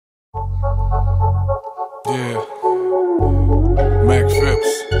Yeah. Mac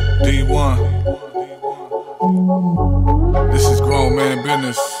Phipps, D1. This is grown man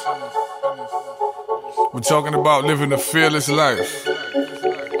business. We're talking about living a fearless life. Yeah.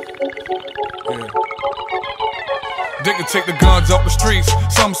 They can take the guns off the streets.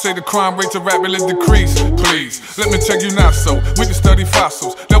 Some say the crime rates are rapidly decrease. Please, let me tell you not so. We can study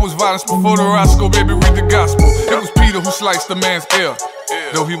fossils. There was violence before the Roscoe, baby, read the gospel. It was Peter who sliced the man's ear.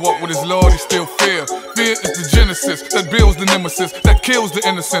 Though he walked with his Lord, he still fear. Fear is the genesis that builds the nemesis, that kills the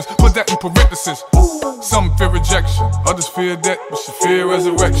innocence. Put that in parenthesis. Some fear rejection, others fear death, but should fear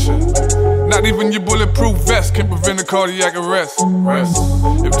resurrection. Not even your bulletproof vest can prevent a cardiac arrest.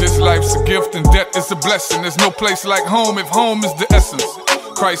 If this life's a gift and death is a blessing, there's no place like home if home is the essence.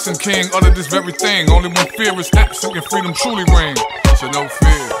 Christ and King uttered this very thing. Only when fear is absent can freedom truly reign. So no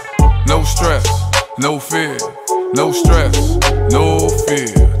fear, no stress, no fear, no stress, no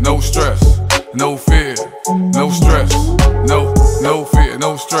fear, no stress, no fear, no stress, no fear,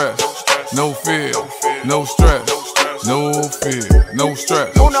 no stress, no fear, no stress, no fear, no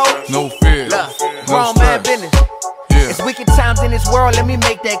stress, no fear, no stress. It's wicked times in this world, let me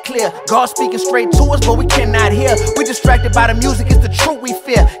make that clear. God speaking straight to us, but we cannot hear. We distracted by the music, it's the truth we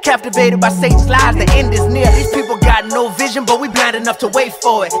fear. Captivated by Satan's lies, the end is near. These people got no vision, but we blind enough to wait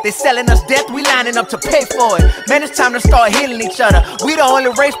for it. They selling us death, we lining up to pay for it. Man, it's time to start healing each other. We the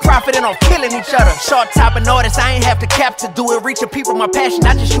only race profiting on killing each other. Short topping artists, I ain't have to cap to do it. Reaching people, my passion,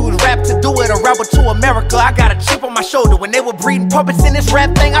 I just use rap to do it. A rebel to America, I got a chip on my shoulder. When they were breeding puppets in this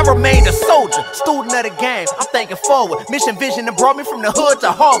rap thing, I remained a soldier. Student of the game, I'm thinking forward. Mission vision that brought me from the hood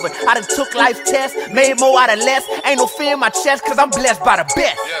to Harvard. I done took life tests, made more out of less. Ain't no fear in my chest, cause I'm blessed by the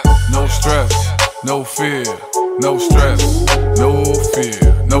best. No stress, no fear, no stress, no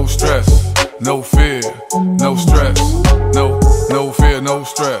fear, no stress, no fear, no stress, no fear, no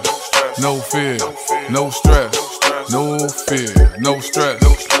stress, no fear, no stress, no fear, no stress,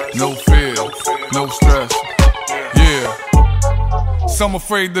 no fear, no stress. Yeah. Some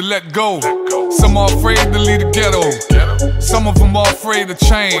afraid to let go. Some are afraid to leave the ghetto. Some of them are afraid to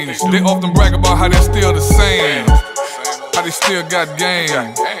change. They often brag about how they're still the same, how they still got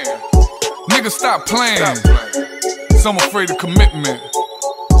game. Niggas stop playing. Some afraid of commitment.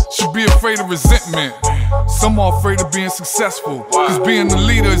 Should be afraid of resentment. Some are afraid of being successful, cause being the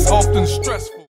leader is often stressful.